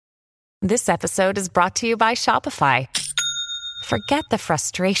This episode is brought to you by Shopify. Forget the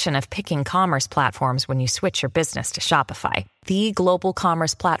frustration of picking commerce platforms when you switch your business to Shopify, the global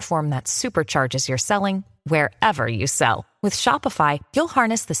commerce platform that supercharges your selling wherever you sell. With Shopify, you'll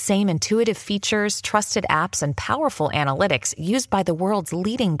harness the same intuitive features, trusted apps, and powerful analytics used by the world's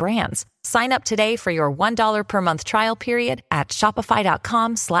leading brands. Sign up today for your $1 per month trial period at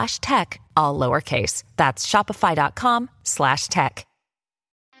shopify.com/tech, all lowercase. That's shopify.com/tech.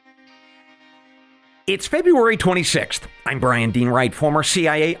 It's February 26th. I'm Brian Dean Wright, former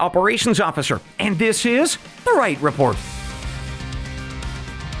CIA operations officer, and this is The Wright Report.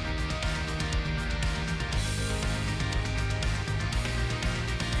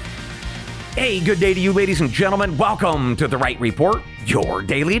 Hey, good day to you, ladies and gentlemen. Welcome to The Wright Report, your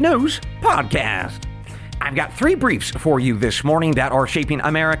daily news podcast. I've got 3 briefs for you this morning that are shaping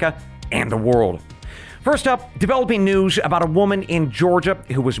America and the world. First up, developing news about a woman in Georgia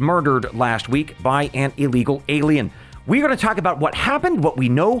who was murdered last week by an illegal alien. We're going to talk about what happened, what we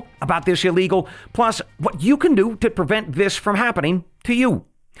know about this illegal, plus what you can do to prevent this from happening to you.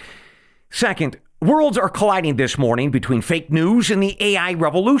 Second, worlds are colliding this morning between fake news and the AI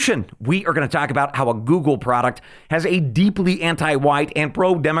revolution. We are going to talk about how a Google product has a deeply anti-white and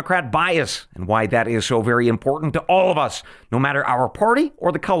pro-Democrat bias and why that is so very important to all of us, no matter our party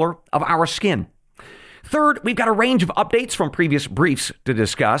or the color of our skin. Third, we've got a range of updates from previous briefs to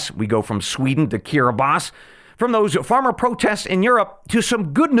discuss. We go from Sweden to Kiribati, from those farmer protests in Europe to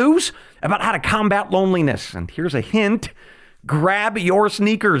some good news about how to combat loneliness. And here's a hint, grab your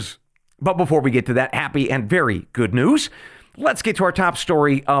sneakers. But before we get to that happy and very good news, let's get to our top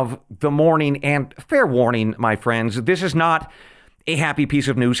story of the morning. And fair warning, my friends, this is not a happy piece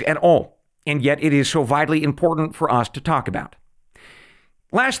of news at all. And yet it is so vitally important for us to talk about.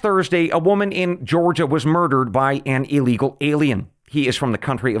 Last Thursday, a woman in Georgia was murdered by an illegal alien. He is from the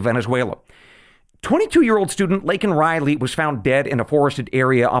country of Venezuela. 22-year-old student Laken Riley was found dead in a forested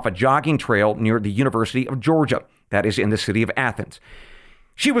area off a jogging trail near the University of Georgia. That is in the city of Athens.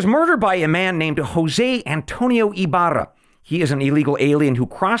 She was murdered by a man named Jose Antonio Ibarra. He is an illegal alien who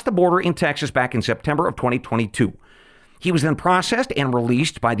crossed the border in Texas back in September of 2022. He was then processed and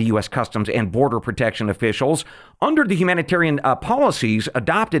released by the U.S. Customs and Border Protection officials under the humanitarian policies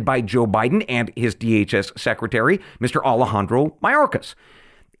adopted by Joe Biden and his DHS secretary, Mr. Alejandro Mayorkas.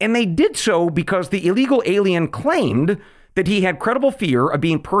 And they did so because the illegal alien claimed that he had credible fear of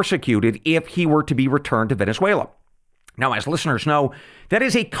being persecuted if he were to be returned to Venezuela. Now, as listeners know, that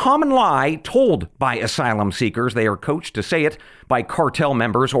is a common lie told by asylum seekers. They are coached to say it by cartel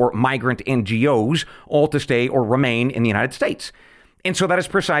members or migrant NGOs, all to stay or remain in the United States. And so that is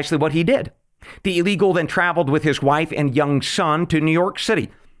precisely what he did. The illegal then traveled with his wife and young son to New York City.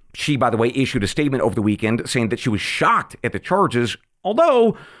 She, by the way, issued a statement over the weekend saying that she was shocked at the charges,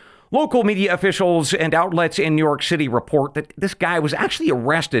 although local media officials and outlets in New York City report that this guy was actually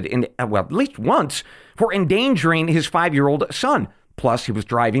arrested at least once for endangering his 5-year-old son. Plus, he was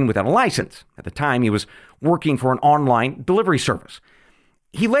driving without a license. At the time, he was working for an online delivery service.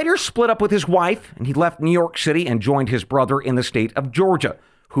 He later split up with his wife, and he left New York City and joined his brother in the state of Georgia,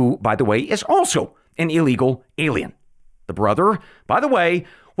 who, by the way, is also an illegal alien. The brother, by the way,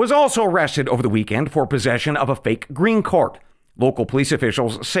 was also arrested over the weekend for possession of a fake green card. Local police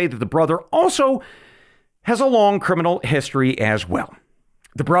officials say that the brother also has a long criminal history as well.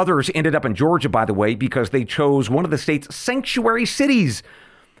 The brothers ended up in Georgia, by the way, because they chose one of the state's sanctuary cities.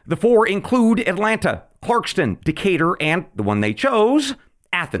 The 4 include Atlanta, Clarkston, Decatur, and the one they chose,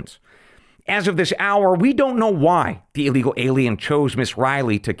 Athens. As of this hour, we don't know why the illegal alien chose Miss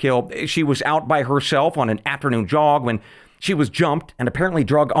Riley to kill. She was out by herself on an afternoon jog when she was jumped and apparently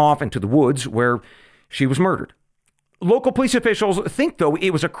dragged off into the woods where she was murdered. Local police officials think, though,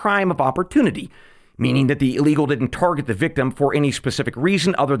 it was a crime of opportunity, meaning that the illegal didn't target the victim for any specific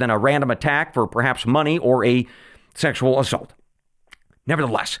reason other than a random attack for perhaps money or a sexual assault.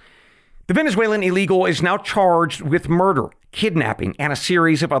 Nevertheless, the Venezuelan illegal is now charged with murder, kidnapping, and a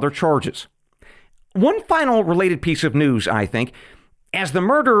series of other charges. One final related piece of news, I think, as the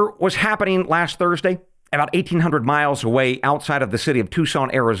murder was happening last Thursday, about 1,800 miles away outside of the city of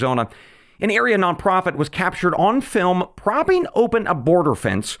Tucson, Arizona, an area nonprofit was captured on film propping open a border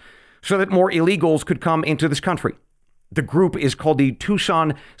fence so that more illegals could come into this country. The group is called the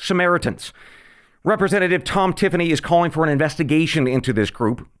Tucson Samaritans. Representative Tom Tiffany is calling for an investigation into this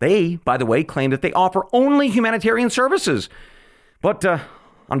group. They, by the way, claim that they offer only humanitarian services. But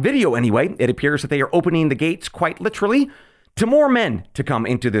on video anyway, it appears that they are opening the gates quite literally to more men to come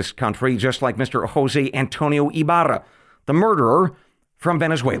into this country, just like Mr. Jose Antonio Ibarra, the murderer from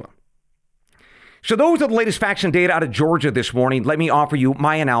Venezuela. So those are the latest facts and data out of Georgia this morning. Let me offer you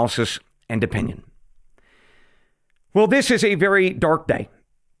my analysis and opinion. Well, this is a very dark day,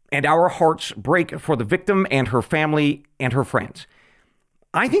 and our hearts break for the victim and her family and her friends.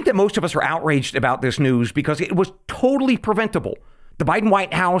 I think that most of us are outraged about this news because it was totally preventable. The Biden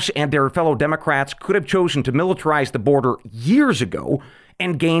White House and their fellow Democrats could have chosen to militarize the border years ago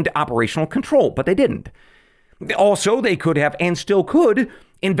and gained operational control, but they didn't. Also, they could have and still could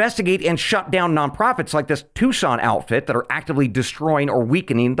investigate and shut down nonprofits like this Tucson outfit that are actively destroying or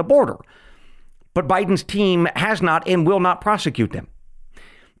weakening the border. But Biden's team has not and will not prosecute them.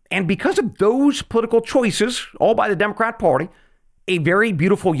 And because of those political choices, all by the Democrat Party, a very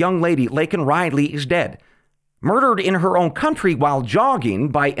beautiful young lady, Laken Riley, is dead, murdered in her own country while jogging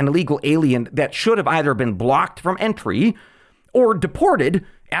by an illegal alien that should have either been blocked from entry or deported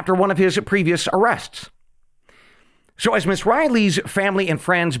after one of his previous arrests. So as Miss Riley's family and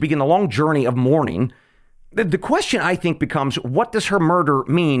friends begin the long journey of mourning, the question, I think, becomes, what does her murder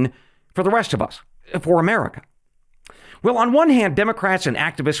mean for the rest of us, for America? Well, on one hand, Democrats and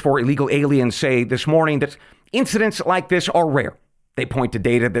activists for illegal aliens say this morning that incidents like this are rare. They point to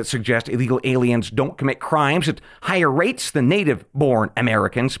data that suggests illegal aliens don't commit crimes at higher rates than native-born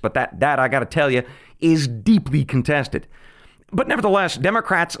Americans, but that I got to tell you, is deeply contested. But nevertheless,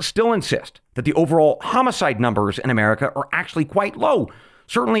 Democrats still insist that the overall homicide numbers in America are actually quite low,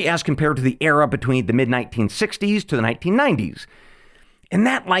 certainly as compared to the era between the mid-1960s to the 1990s. And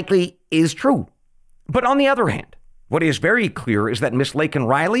that likely is true. But on the other hand, what is very clear is that Miss Laken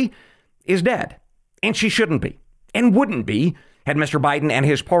Riley is dead, and she shouldn't be, and wouldn't be, had Mr. Biden and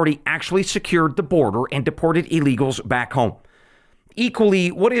his party actually secured the border and deported illegals back home.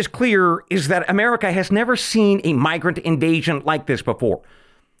 Equally, what is clear is that America has never seen a migrant invasion like this before.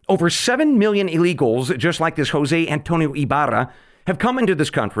 Over 7 million illegals, just like this Jose Antonio Ibarra, have come into this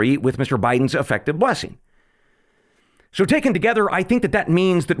country with Mr. Biden's effective blessing. So taken together, I think that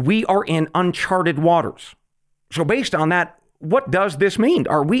means that we are in uncharted waters. So based on that, what does this mean?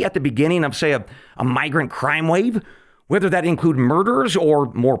 Are we at the beginning of, say, a migrant crime wave, whether that include murders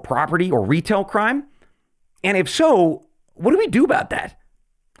or more property or retail crime? And if so, what do we do about that?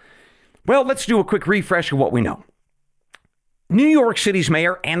 Well, let's do a quick refresh of what we know. New York City's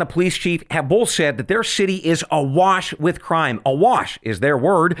mayor and the police chief have both said that their city is awash with crime. Awash is their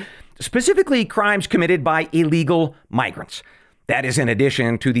word, specifically crimes committed by illegal migrants. That is in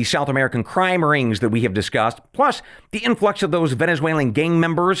addition to the South American crime rings that we have discussed, plus the influx of those Venezuelan gang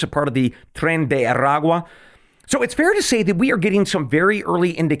members, a part of the Tren de Aragua. So it's fair to say that we are getting some very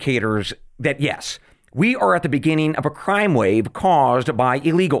early indicators that, yes, we are at the beginning of a crime wave caused by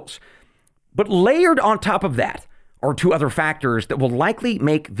illegals. But layered on top of that are two other factors that will likely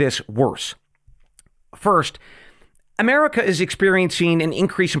make this worse. First, America is experiencing an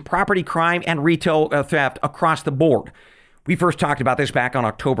increase in property crime and retail theft across the board. We first talked about this back on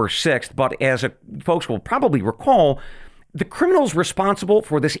October 6th, but as folks will probably recall, the criminals responsible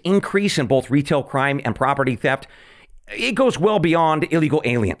for this increase in both retail crime and property theft, it goes well beyond illegal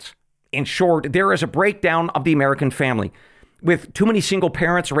aliens. In short, there is a breakdown of the American family, with too many single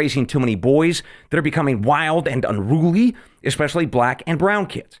parents raising too many boys that are becoming wild and unruly, especially black and brown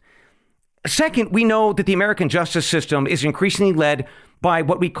kids. Second, we know that the American justice system is increasingly led by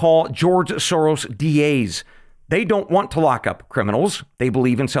what we call George Soros DAs. They don't want to lock up criminals. They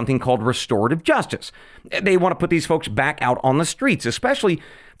believe in something called restorative justice. They want to put these folks back out on the streets, especially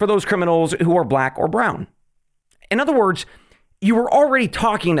for those criminals who are black or brown. In other words, you were already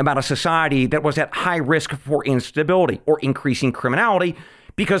talking about a society that was at high risk for instability or increasing criminality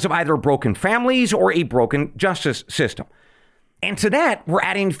because of either broken families or a broken justice system. And to that, we're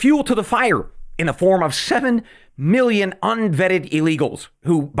adding fuel to the fire in the form of 7 million unvetted illegals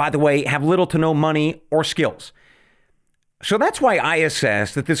who, by the way, have little to no money or skills. So that's why I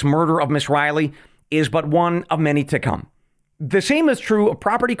assess that this murder of Miss Riley is but one of many to come. The same is true of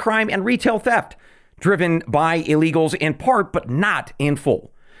property crime and retail theft, driven by illegals in part, but not in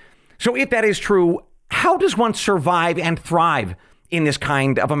full. So if that is true, how does one survive and thrive in this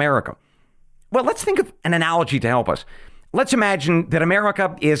kind of America? Well, let's think of an analogy to help us. Let's imagine that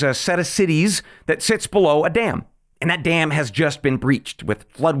America is a set of cities that sits below a dam, and that dam has just been breached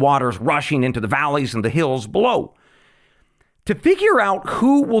with floodwaters rushing into the valleys and the hills below. To figure out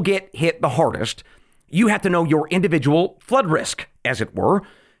who will get hit the hardest, you have to know your individual flood risk, as it were.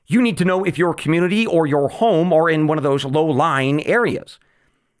 You need to know if your community or your home are in one of those low-lying areas.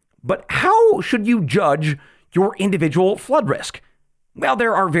 But how should you judge your individual flood risk? Well,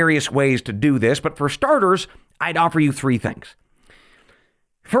 there are various ways to do this, but for starters, I'd offer you 3 things.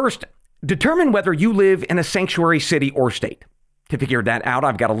 First, determine whether you live in a sanctuary city or state. To figure that out,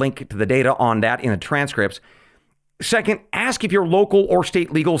 I've got a link to the data on that in the transcripts. Second, ask if your local or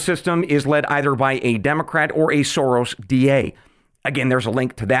state legal system is led either by a Democrat or a Soros DA. Again, there's a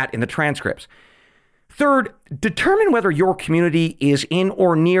link to that in the transcripts. Third, determine whether your community is in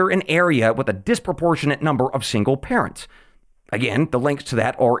or near an area with a disproportionate number of single parents. Again, the links to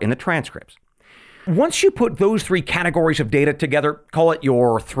that are in the transcripts. Once you put those three categories of data together, call it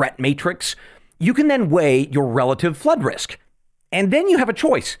your threat matrix, you can then weigh your relative flood risk. And then you have a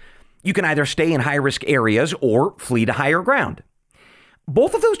choice. You can either stay in high-risk areas or flee to higher ground.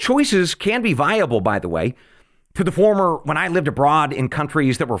 Both of those choices can be viable, by the way. To the former, when I lived abroad in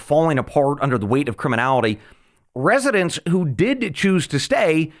countries that were falling apart under the weight of criminality, residents who did choose to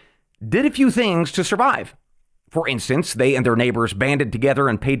stay did a few things to survive. For instance, they and their neighbors banded together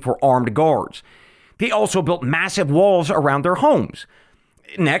and paid for armed guards. They also built massive walls around their homes.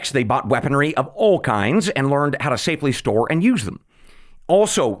 Next, they bought weaponry of all kinds and learned how to safely store and use them.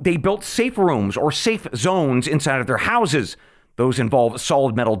 Also, they built safe rooms or safe zones inside of their houses. Those involve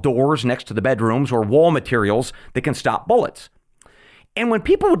solid metal doors next to the bedrooms or wall materials that can stop bullets. And when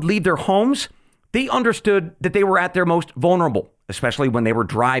people would leave their homes, they understood that they were at their most vulnerable, especially when they were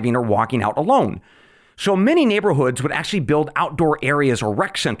driving or walking out alone. So many neighborhoods would actually build outdoor areas or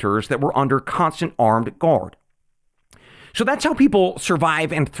rec centers that were under constant armed guard. So that's how people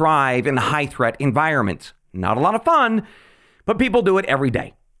survive and thrive in high-threat environments. Not a lot of fun, but people do it every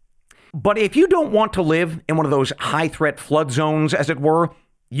day. But if you don't want to live in one of those high-threat flood zones, as it were,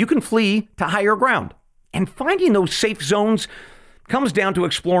 you can flee to higher ground. And finding those safe zones comes down to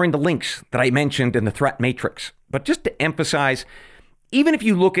exploring the links that I mentioned in the threat matrix. But just to emphasize, even if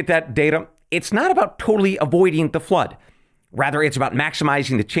you look at that data, it's not about totally avoiding the flood. Rather, it's about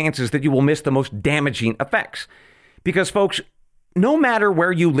maximizing the chances that you will miss the most damaging effects. Because, folks, no matter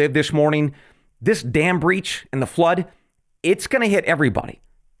where you live this morning, this dam breach and the flood, it's going to hit everybody.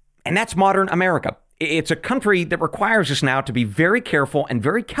 And that's modern America. It's a country that requires us now to be very careful and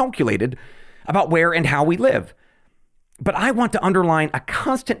very calculated about where and how we live. But I want to underline a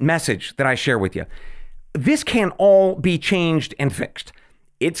constant message that I share with you. This can all be changed and fixed.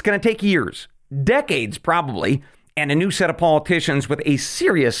 It's going to take years, decades probably, and a new set of politicians with a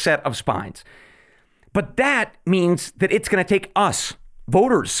serious set of spines. But that means that it's going to take us,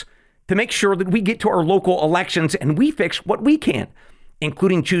 voters, to make sure that we get to our local elections and we fix what we can,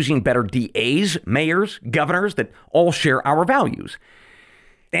 including choosing better DAs, mayors, governors that all share our values.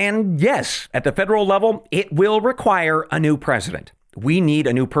 And yes, at the federal level, it will require a new president. We need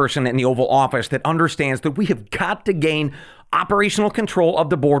a new person in the Oval Office that understands that we have got to gain operational control of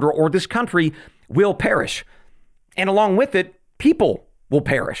the border or this country will perish. And along with it, people will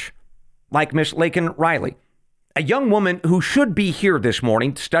perish. Like Miss Laken Riley, a young woman who should be here this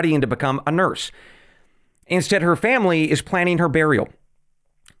morning studying to become a nurse. Instead, her family is planning her burial.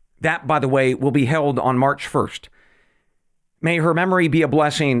 That, by the way, will be held on March 1st. May her memory be a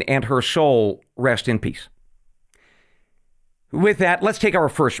blessing and her soul rest in peace. With that, let's take our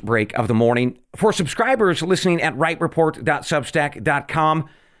first break of the morning. For subscribers listening at wrightreport.substack.com,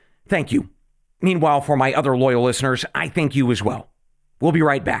 thank you. Meanwhile, for my other loyal listeners, I thank you as well. We'll be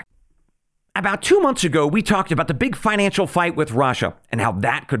right back. About 2 months ago, we talked about the big financial fight with Russia and how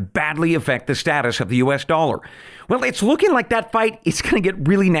that could badly affect the status of the U.S. dollar. Well, it's looking like that fight is going to get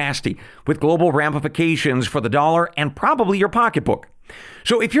really nasty with global ramifications for the dollar and probably your pocketbook.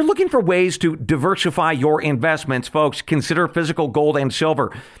 So if you're looking for ways to diversify your investments, folks, consider physical gold and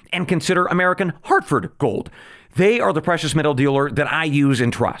silver and consider American Hartford Gold. They are the precious metal dealer that I use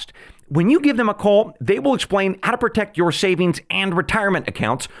and trust. When you give them a call, they will explain how to protect your savings and retirement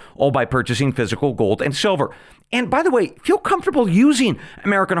accounts, all by purchasing physical gold and silver. And by the way, feel comfortable using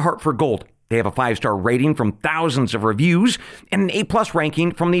American Hartford Gold. They have a 5-star rating from thousands of reviews and an A+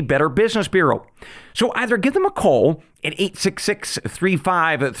 ranking from the Better Business Bureau. So either give them a call at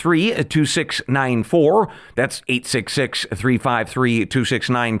 866-353-2694. That's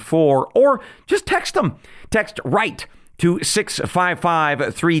 866-353-2694. Or just text them. Text RIGHT to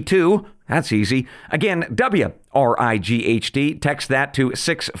 65532. That's easy. Again, WRIGHT. Text that to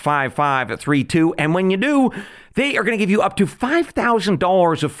 65532. And when you do, they are going to give you up to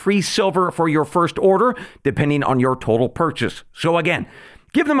 $5,000 of free silver for your first order, depending on your total purchase. So again,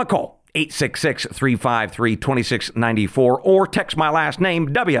 give them a call, 866-353-2694, or text my last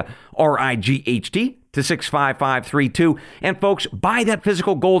name, WRIGHT, to 65532. And folks, buy that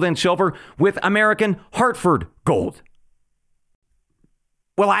physical gold and silver with American Hartford Gold.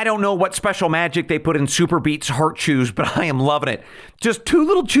 Well, I don't know what special magic they put in Super Beats Heart Chews, but I am loving it. Just 2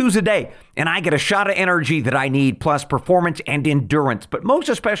 little chews a day, and I get a shot of energy that I need, plus performance and endurance. But most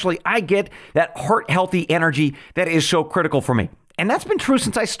especially, I get that heart-healthy energy that is so critical for me. And that's been true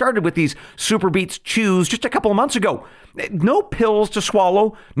since I started with these SuperBeets chews just a couple of months ago. No pills to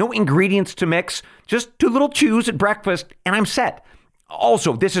swallow, no ingredients to mix, just 2 little chews at breakfast, and I'm set.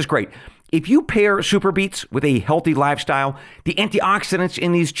 Also, this is great. If you pair SuperBeets with a healthy lifestyle, the antioxidants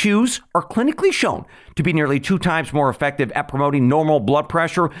in these chews are clinically shown to be nearly 2 times more effective at promoting normal blood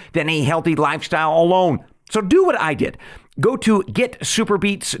pressure than a healthy lifestyle alone. So do what I did. Go to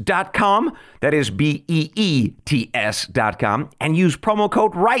getsuperbeets.com, that is BEETS.com, and use promo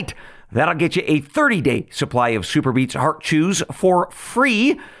code RIGHT. That'll get you a 30-day supply of SuperBeets Heart Chews for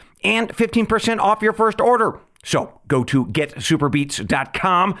free and 15% off your first order. So go to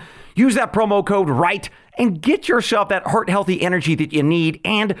getsuperbeets.com, use that promo code RIGHT, and get yourself that heart-healthy energy that you need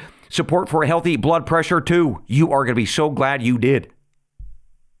and support for healthy blood pressure, too. You are going to be so glad you did.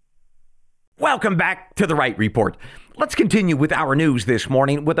 Welcome back to The Wright Report. Let's continue with our news this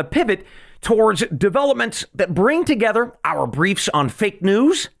morning with a pivot towards developments that bring together our briefs on fake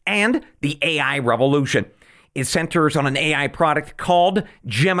news and the AI revolution. It centers on an AI product called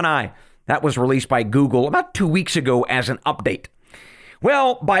Gemini. That was released by Google about 2 weeks ago as an update.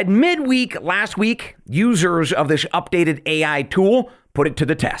 Well, by midweek last week, users of this updated AI tool put it to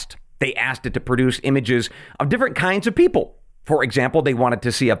the test. They asked it to produce images of different kinds of people. For example, they wanted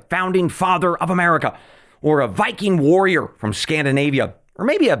to see a founding father of America, or a Viking warrior from Scandinavia, or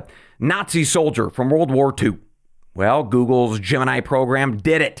maybe a Nazi soldier from World War II. Well, Google's Gemini program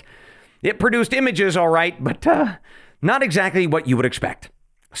did it. It produced images, all right, but not exactly what you would expect,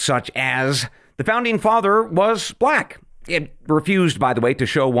 such as the founding father was black. It refused, by the way, to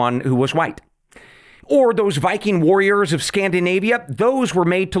show one who was white. Or those Viking warriors of Scandinavia, those were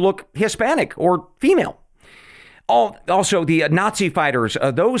made to look Hispanic or female. Also, the Nazi fighters,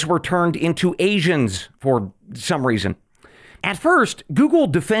 those were turned into Asians for some reason. At first, Google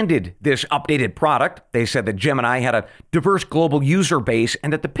defended this updated product. They said that Gemini had a diverse global user base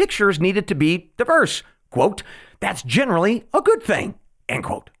and that the pictures needed to be diverse. Quote, that's generally a good thing, end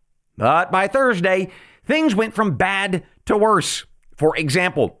quote. But by Thursday, things went from bad to worse. For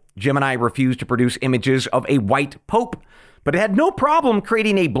example, Gemini refused to produce images of a white pope, but it had no problem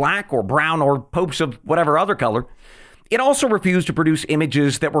creating a black or brown or popes of whatever other color. It also refused to produce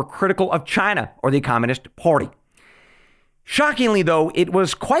images that were critical of China or the Communist Party. Shockingly, though, it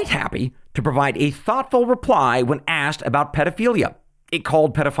was quite happy to provide a thoughtful reply when asked about pedophilia. It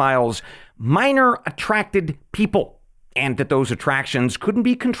called pedophiles minor attracted people, and that those attractions couldn't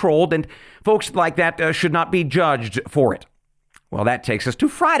be controlled, and folks like that should not be judged for it. Well, that takes us to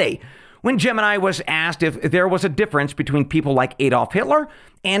Friday, when Gemini was asked if there was a difference between people like Adolf Hitler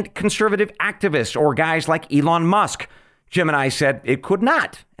and conservative activists or guys like Elon Musk. Gemini said it could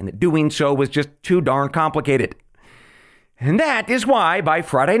not, and that doing so was just too darn complicated. And that is why, by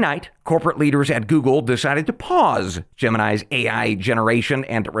Friday night, corporate leaders at Google decided to pause Gemini's AI generation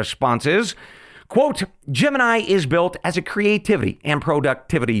and responses. Quote, Gemini is built as a creativity and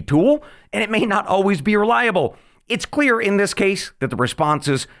productivity tool, and it may not always be reliable. It's clear in this case that the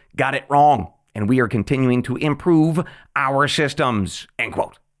responses got it wrong, and we are continuing to improve our systems, end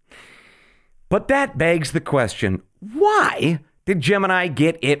quote. But that begs the question, why did Gemini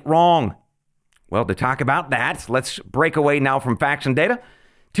get it wrong? Well, to talk about that, let's break away now from facts and data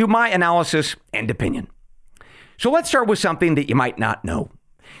to my analysis and opinion. So let's start with something that you might not know.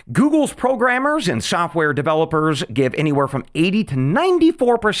 Google's programmers and software developers give anywhere from 80 to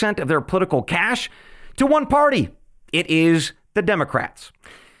 94% of their political cash to one party. It is the Democrats.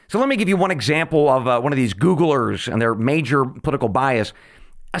 So let me give you one example of one of these Googlers and their major political bias.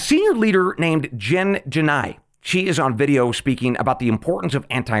 A senior leader named Jen Janai. She is on video speaking about the importance of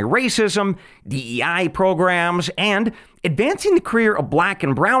anti-racism, DEI programs, and advancing the career of black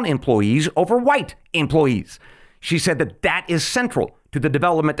and brown employees over white employees. She said that that is central to the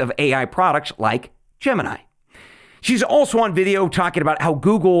development of AI products like Gemini. She's also on video talking about how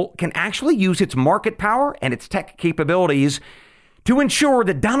Google can actually use its market power and its tech capabilities to ensure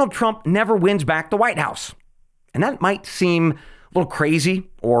that Donald Trump never wins back the White House. And that might seem a little crazy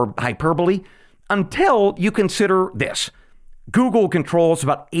or hyperbole until you consider this. Google controls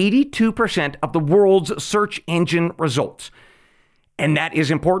about 82% of the world's search engine results. And that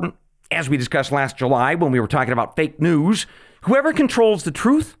is important. As we discussed last July when we were talking about fake news, whoever controls the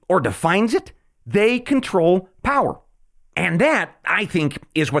truth or defines it, they control power. And that, I think,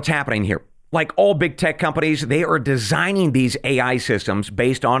 is what's happening here. Like all big tech companies, they are designing these AI systems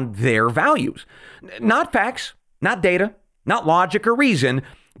based on their values. Not facts, not data, not logic or reason,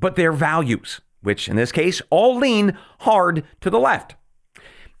 but their values, which in this case all lean hard to the left.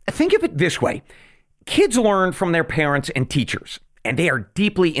 Think of it this way. Kids learn from their parents and teachers, and they are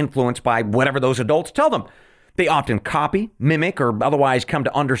deeply influenced by whatever those adults tell them. They often copy, mimic, or otherwise come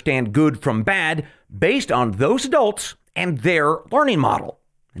to understand good from bad based on those adults and their learning model.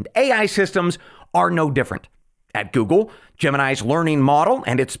 And AI systems are no different. At Google, Gemini's learning model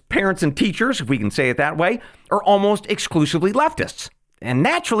and its parents and teachers, if we can say it that way, are almost exclusively leftists. And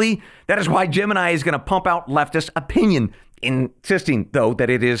naturally, that is why Gemini is going to pump out leftist opinion, insisting, though,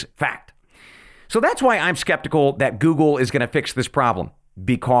 that it is fact. So that's why I'm skeptical that Google is going to fix this problem,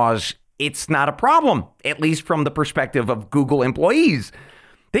 because it's not a problem, at least from the perspective of Google employees.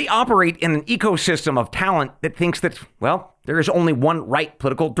 They operate in an ecosystem of talent that thinks that, well, there is only one right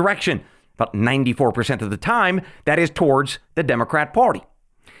political direction. About 94% of the time, that is towards the Democrat Party.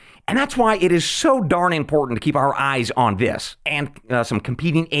 And that's why it is so darn important to keep our eyes on this and some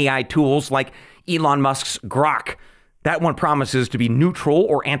competing AI tools like Elon Musk's Grok. That one promises to be neutral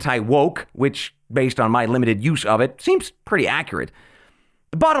or anti-woke, which, based on my limited use of it, seems pretty accurate.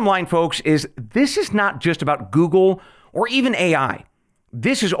 The bottom line, folks, is this is not just about Google or even AI.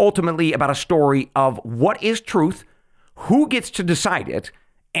 This is ultimately about a story of what is truth, who gets to decide it,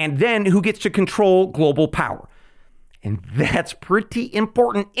 and then who gets to control global power. And that's pretty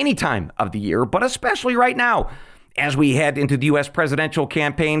important any time of the year, but especially right now, as we head into the U.S. presidential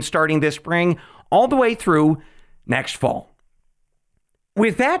campaign starting this spring, all the way through next fall.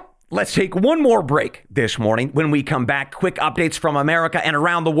 With that, let's take one more break this morning. When we come back, quick updates from America and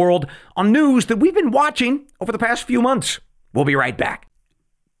around the world on news that we've been watching over the past few months. We'll be right back.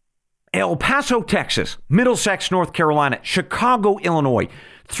 El Paso, Texas, Middlesex, North Carolina, Chicago, Illinois.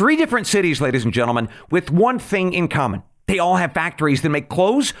 3 different cities, ladies and gentlemen, with one thing in common. They all have factories that make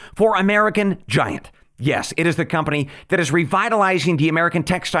clothes for American Giant. Yes, it is the company that is revitalizing the American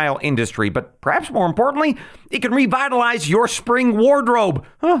textile industry, but perhaps more importantly, it can revitalize your spring wardrobe.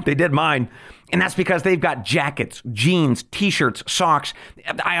 Oh, they did mine. And that's because they've got jackets, jeans, t-shirts, socks.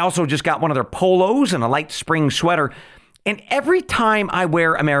 I also just got one of their polos and a light spring sweater. And every time I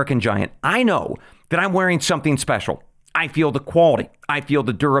wear American Giant, I know that I'm wearing something special. I feel the quality, I feel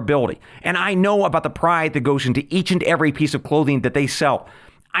the durability, and I know about the pride that goes into each and every piece of clothing that they sell.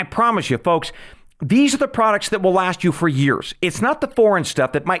 I promise you, folks, these are the products that will last you for years. It's not the foreign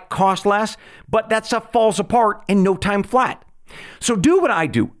stuff that might cost less, but that stuff falls apart in no time flat. So do what I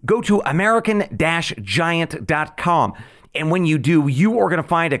do. Go to American-Giant.com. And when you do, you are going to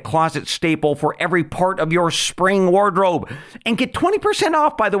find a closet staple for every part of your spring wardrobe. And get 20%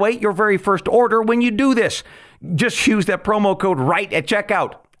 off, by the way, your very first order when you do this. Just use that promo code RIGHT at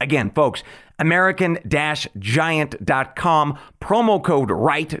checkout. Again, folks, American-Giant.com, promo code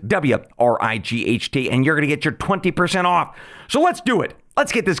RIGHT, W-R-I-G-H-T, and you're going to get your 20% off. So let's do it.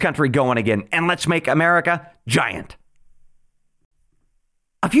 Let's get this country going again, and let's make America giant.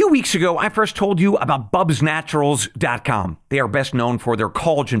 A few weeks ago, I first told you about BubsNaturals.com. They are best known for their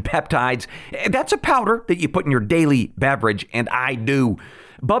collagen peptides. That's a powder that you put in your daily beverage, and I do.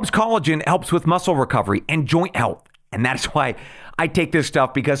 Bubs Collagen helps with muscle recovery and joint health. And that's why I take this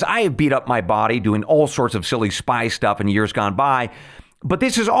stuff, because I have beat up my body doing all sorts of silly spy stuff in years gone by. But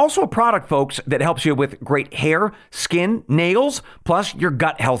this is also a product, folks, that helps you with great hair, skin, nails, plus your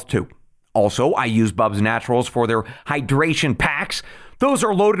gut health too. Also, I use Bubs Naturals for their hydration packs. Those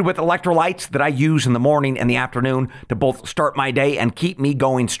are loaded with electrolytes that I use in the morning and the afternoon to both start my day and keep me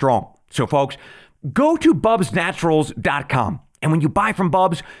going strong. So, folks, go to BubsNaturals.com. And when you buy from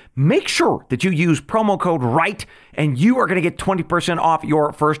Bubs, make sure that you use promo code RIGHT, and you are going to get 20% off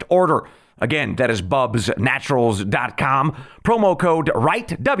your first order. Again, that is BubsNaturals.com, promo code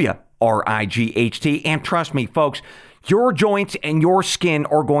RIGHT, W-R-I-G-H-T. And trust me, folks, your joints and your skin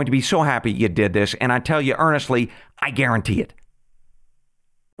are going to be so happy you did this. And I tell you earnestly, I guarantee it.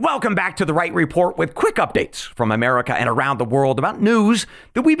 Welcome back to The Right Report with quick updates from America and around the world about news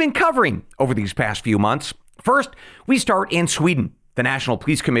that we've been covering over these past few months. First, we start in Sweden. The National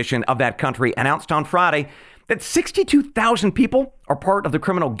Police Commission of that country announced on Friday that 62,000 people are part of the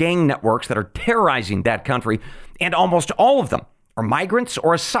criminal gang networks that are terrorizing that country, and almost all of them are migrants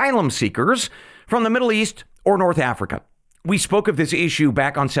or asylum seekers from the Middle East or North Africa. We spoke of this issue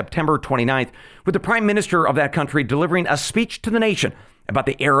back on September 29th with the Prime Minister of that country delivering a speech to the nation about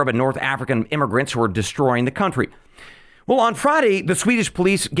the Arab and North African immigrants who are destroying the country. Well, on Friday, the Swedish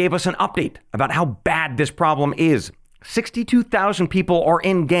police gave us an update about how bad this problem is. 62,000 people are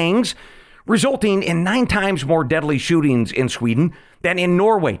in gangs, resulting in 9 times more deadly shootings in Sweden than in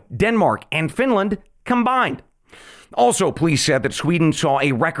Norway, Denmark, and Finland combined. Also, police said that Sweden saw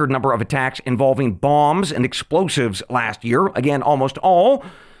a record number of attacks involving bombs and explosives last year. Again, almost all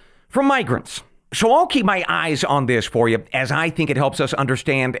from migrants. So I'll keep my eyes on this for you, as I think it helps us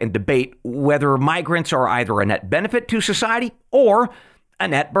understand and debate whether migrants are either a net benefit to society or a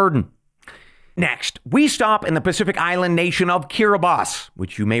net burden. Next, we stop in the Pacific island nation of Kiribati,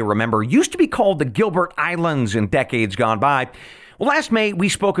 which you may remember used to be called the Gilbert Islands in decades gone by. Well, last May, we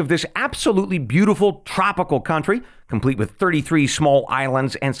spoke of this absolutely beautiful tropical country, complete with 33 small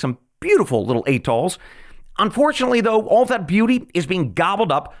islands and some beautiful little atolls. Unfortunately, though, all that beauty is being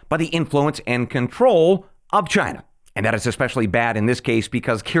gobbled up by the influence and control of China. And that is especially bad in this case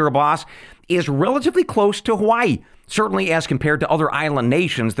because Kiribati is relatively close to Hawaii, certainly as compared to other island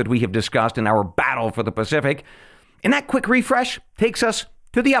nations that we have discussed in our battle for the Pacific. And that quick refresh takes us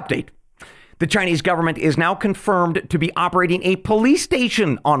to the update. The Chinese government is now confirmed to be operating a police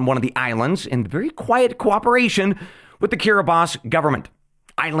station on one of the islands in very quiet cooperation with the Kiribati government.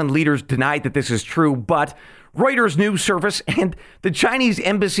 Island leaders denied that this is true, but Reuters news service and the Chinese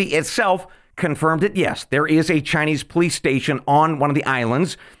embassy itself confirmed that, yes, there is a Chinese police station on one of the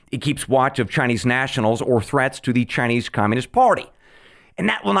islands. It keeps watch of Chinese nationals or threats to the Chinese Communist Party. And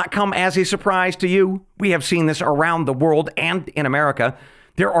that will not come as a surprise to you. We have seen this around the world and in America.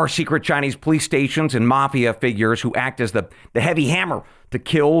 There are secret Chinese police stations and mafia figures who act as the heavy hammer to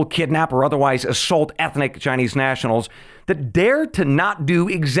kill, kidnap, or otherwise assault ethnic Chinese nationals that dare to not do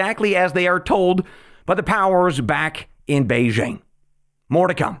exactly as they are told by the powers back in Beijing. More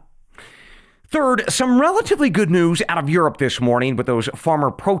to come. Third, some relatively good news out of Europe this morning with those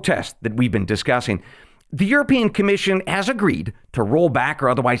farmer protests that we've been discussing. The European Commission has agreed to roll back or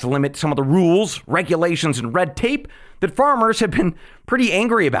otherwise limit some of the rules, regulations, and red tape that farmers have been pretty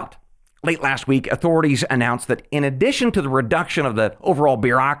angry about. Late last week, authorities announced that in addition to the reduction of the overall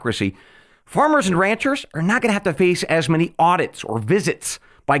bureaucracy, farmers and ranchers are not going to have to face as many audits or visits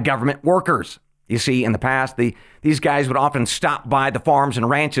by government workers. You see, in the past, these guys would often stop by the farms and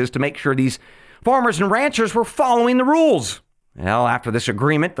ranches to make sure these farmers and ranchers were following the rules. Well, after this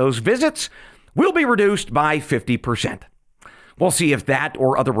agreement, those visits will be reduced by 50%. We'll see if that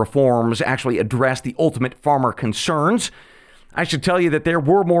or other reforms actually address the ultimate farmer concerns. I should tell you that there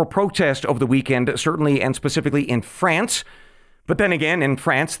were more protests over the weekend, certainly and specifically in France. But then again, in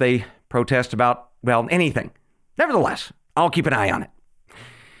France, they protest about, well, anything. Nevertheless, I'll keep an eye on it.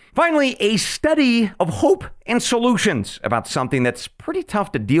 Finally, a study of hope and solutions about something that's pretty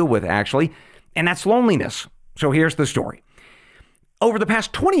tough to deal with, actually, and that's loneliness. So here's the story. Over the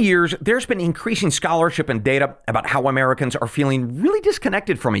past 20 years, there's been increasing scholarship and data about how Americans are feeling really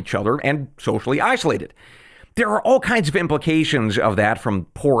disconnected from each other and socially isolated. There are all kinds of implications of that, from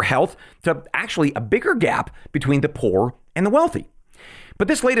poor health to actually a bigger gap between the poor and the wealthy. But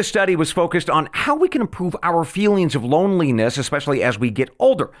this latest study was focused on how we can improve our feelings of loneliness, especially as we get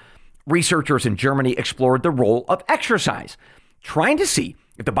older. Researchers in Germany explored the role of exercise, trying to see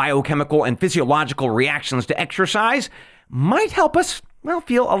if the biochemical and physiological reactions to exercise might help us, well,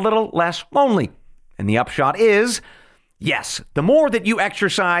 feel a little less lonely. And the upshot is, yes, the more that you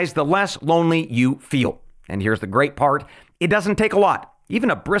exercise, the less lonely you feel. And here's the great part. It doesn't take a lot. Even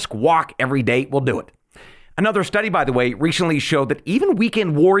a brisk walk every day will do it. Another study, by the way, recently showed that even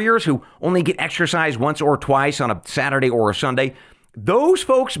weekend warriors who only get exercise once or twice on a Saturday or a Sunday, those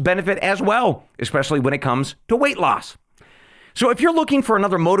folks benefit as well, especially when it comes to weight loss. So if you're looking for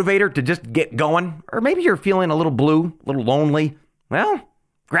another motivator to just get going, or maybe you're feeling a little blue, a little lonely, well,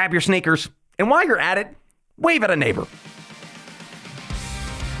 grab your sneakers, and while you're at it, wave at a neighbor.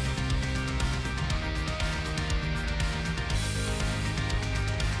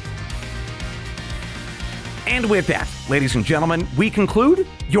 And with that, ladies and gentlemen, we conclude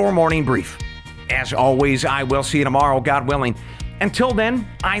your morning brief. As always, I will see you tomorrow, God willing. Until then,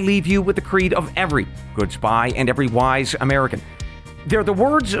 I leave you with the creed of every good spy and every wise American. They're the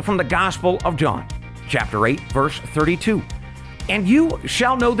words from the Gospel of John, chapter 8, verse 32. And you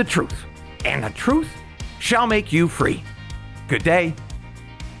shall know the truth, and the truth shall make you free. Good day.